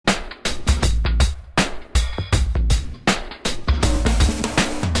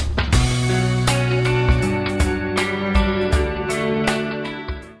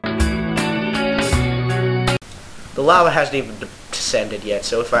The lava hasn't even descended yet,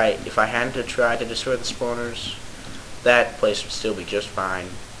 so if I had to try to destroy the spawners, that place would still be just fine.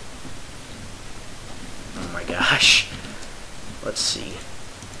 Oh my gosh. Let's see.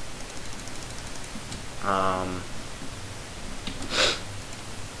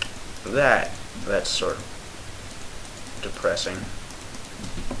 That's sort of depressing.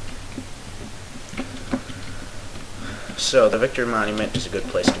 So the Victory Monument is a good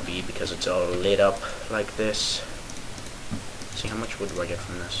place to be because it's all lit up like this. See, how much wood do I get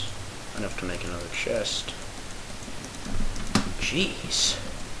from this? Enough to make another chest. Jeez.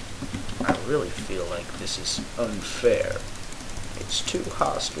 I really feel like this is unfair. It's too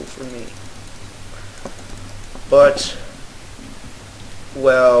hostile for me. But,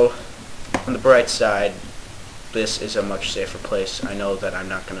 well, on the bright side, this is a much safer place. I know that I'm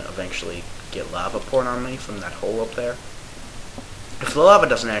not going to eventually get lava poured on me from that hole up there. If the lava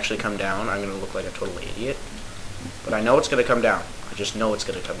doesn't actually come down, I'm going to look like a total idiot. But I know it's going to come down. I just know it's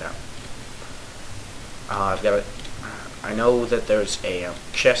going to come down. I know that there's a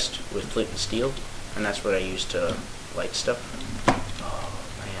chest with flint and steel, and that's what I use to light stuff. Oh,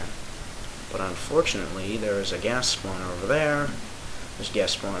 man. But unfortunately, there's a gas spawner over there. There's a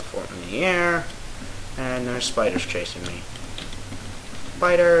gas spawner floating in the air. And there's spiders chasing me.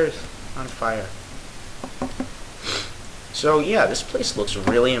 Spiders! On fire. So yeah, this place looks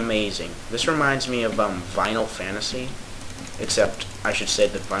really amazing. This reminds me of Final Fantasy, except I should say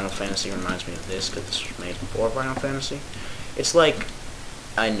that Final Fantasy reminds me of this because this was made before Final Fantasy. It's like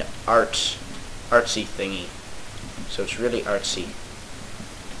an artsy thingy, so it's really artsy.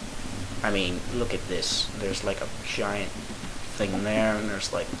 I mean, look at this. There's like a giant thing there, and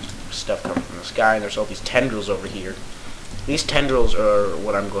there's like stuff coming from the sky, and there's all these tendrils over here. These tendrils are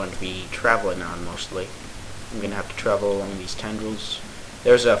what I'm going to be traveling on mostly. I'm going to have to travel along these tendrils.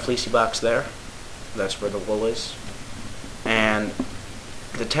 There's a fleecy box there. That's where the wool is. And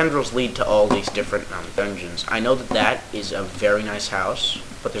the tendrils lead to all these different dungeons. I know that that is a very nice house,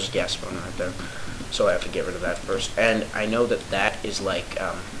 but there's a gas spawner right there. So I have to get rid of that first. And I know that that is like,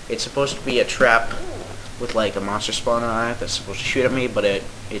 it's supposed to be a trap with like a monster spawner on it that's supposed to shoot at me, but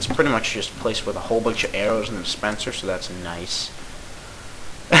it's pretty much just a place with a whole bunch of arrows and a dispenser, so that's nice.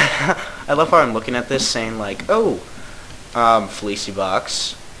 I love how I'm looking at this saying like, oh, fleecy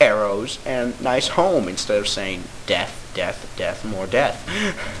box, arrows, and nice home, instead of saying death, death, death, more death.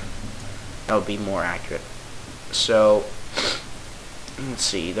 That would be more accurate. So, let's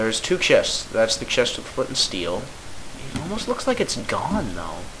see, there's two chests. That's the chest with flint and steel. It almost looks like it's gone,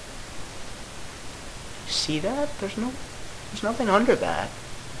 though. See that? There's nothing under that.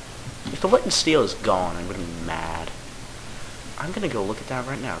 If the flint and steel is gone, I'm gonna be mad. I'm gonna go look at that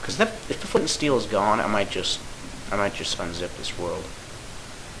right now, because if the flint and steel is gone, I might just unzip this world.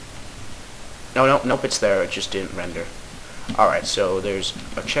 Nope, it's there. It just didn't render. All right, so there's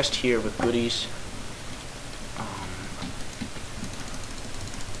a chest here with goodies.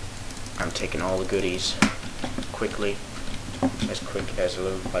 I'm taking all the goodies quickly, as quick as a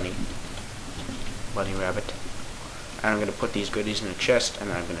little bunny rabbit. And I'm gonna put these goodies in a chest,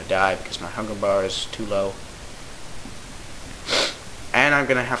 and then I'm gonna die because my hunger bar is too low. And I'm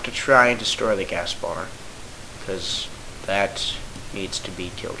gonna have to try and destroy the gas spawner, because that needs to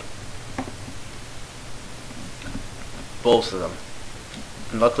be killed. Both of them.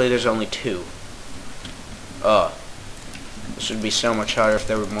 And luckily there's only two. This would be so much harder if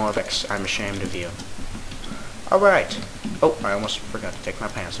there were more effects. I'm ashamed of you. Alright. Oh, I almost forgot to take my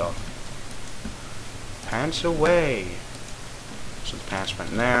pants off. Pants away. So the pants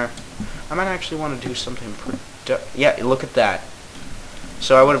went in there. I might actually want to do something yeah, look at that.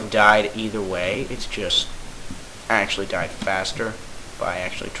 So I would have died either way. It's just I actually died faster by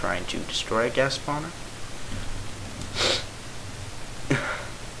actually trying to destroy a gas spawner.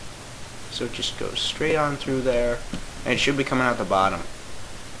 So it just goes straight on through there, and it should be coming out the bottom.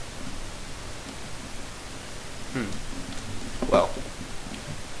 Well.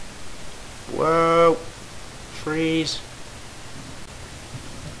 Whoa. Freeze.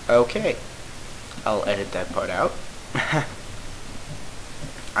 Okay. I'll edit that part out.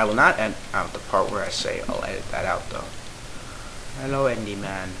 I will not edit out the part where I say I'll edit that out, though. Hello, Endy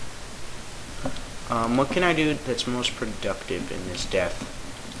Man. What can I do that's most productive in this death?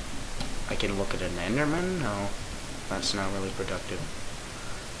 I can look at an Enderman? No, that's not really productive.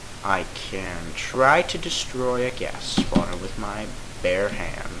 I can try to destroy a gas spawner with my bare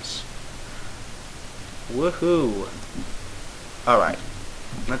hands. Woohoo! Alright,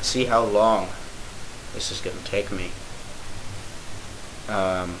 let's see how long this is going to take me.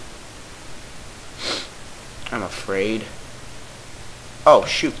 I'm afraid. Oh,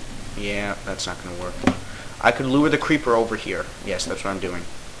 shoot. Yeah, that's not going to work. I could lure the creeper over here. Yes, that's what I'm doing.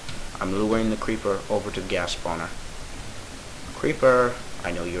 I'm luring the creeper over to the gas spawner. Creeper,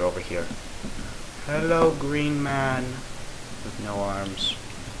 I know you're over here. Hello, green man with no arms.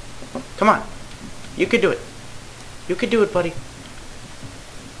 Come on. You could do it. You could do it, buddy.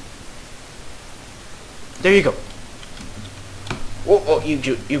 There you go. Oh,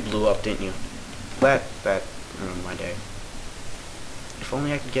 you blew up, didn't you? That ruined my day. If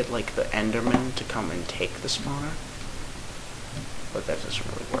only I could get, like, the Enderman to come and take the spawner. But that doesn't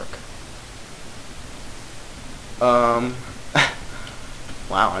really work.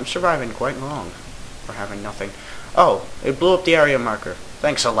 Wow, I'm surviving quite long for having nothing. Oh, it blew up the area marker.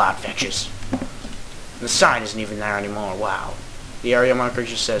 Thanks a lot, Fetches. The sign isn't even there anymore. Wow. The area marker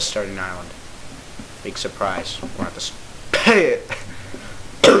just says starting island. Big surprise. We're at this.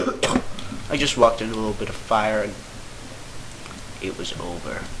 I just walked into a little bit of fire and it was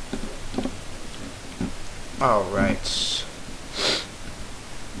over. Alright.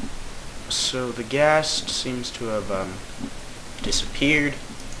 So the gas seems to have disappeared.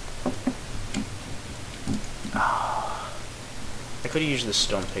 I could have used the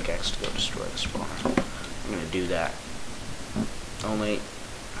stone pickaxe to go destroy the spawner. I'm gonna do that. Only...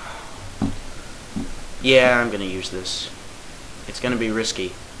 yeah, I'm gonna use this. It's gonna be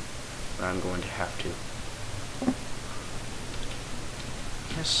risky, but I'm going to have to.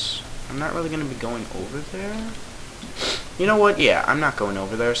 Yes, I'm not really gonna be going over there. You know what? Yeah, I'm not going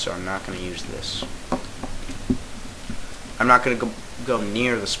over there, so I'm not gonna use this. I'm not gonna go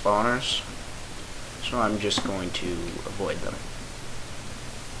near the spawners, so I'm just going to avoid them.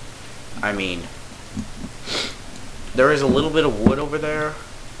 I mean, there is a little bit of wood over there,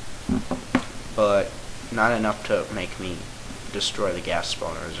 but not enough to make me destroy the gas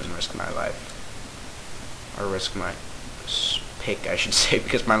spawners and risk my life. Or risk my pick, I should say,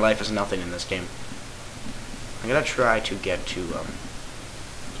 because my life is nothing in this game. I'm gonna try to get to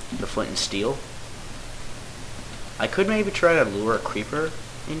the flint and steel. I could maybe try to lure a creeper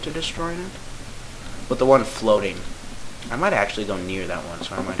into destroying it, but the one floating, I might actually go near that one,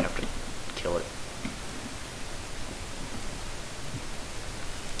 so I might have to kill it.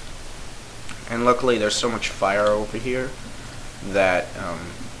 And luckily there's so much fire over here that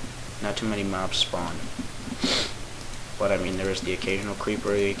not too many mobs spawn. But I mean, there is the occasional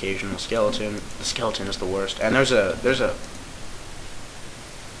creeper, the occasional skeleton. The skeleton is the worst. And there's a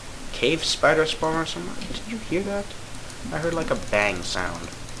cave spider spawner somewhere. Did you hear that? I heard like a bang sound.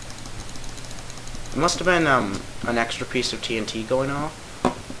 It must have been an extra piece of TNT going off.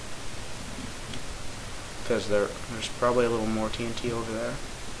 Because there's probably a little more TNT over there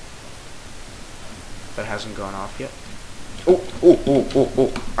that hasn't gone off yet. Oh!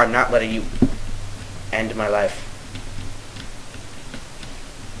 I'm not letting you end my life.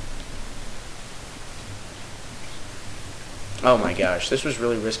 Oh my gosh, this was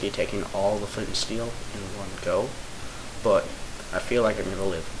really risky taking all the flint and steel in one go, but I feel like I'm gonna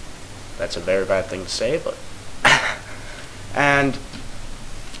live. That's a very bad thing to say, but... and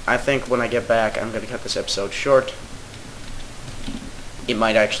I think when I get back, I'm gonna cut this episode short. It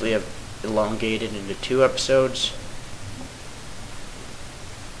might actually have elongated into 2 episodes.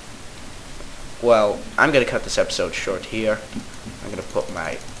 Well, I'm gonna cut this episode short here. I'm gonna put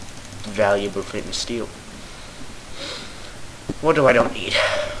my valuable flint and steel. What do I don't need?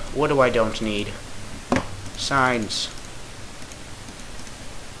 What do I don't need? Signs.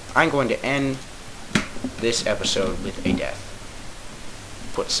 I'm going to end this episode with a death.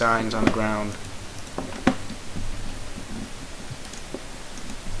 Put signs on the ground.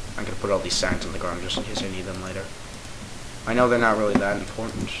 I'm going to put all these signs on the ground just in case I need them later. I know they're not really that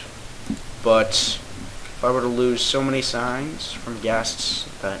important, but if I were to lose so many signs from guests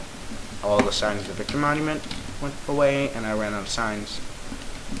that all the signs of the Victor Monument went away and I ran out of signs,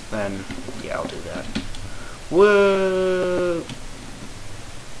 then yeah, I'll do that. Whoa!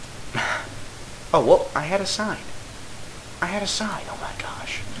 Oh, well, I had a sign. Oh my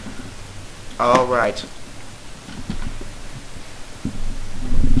gosh. Alright.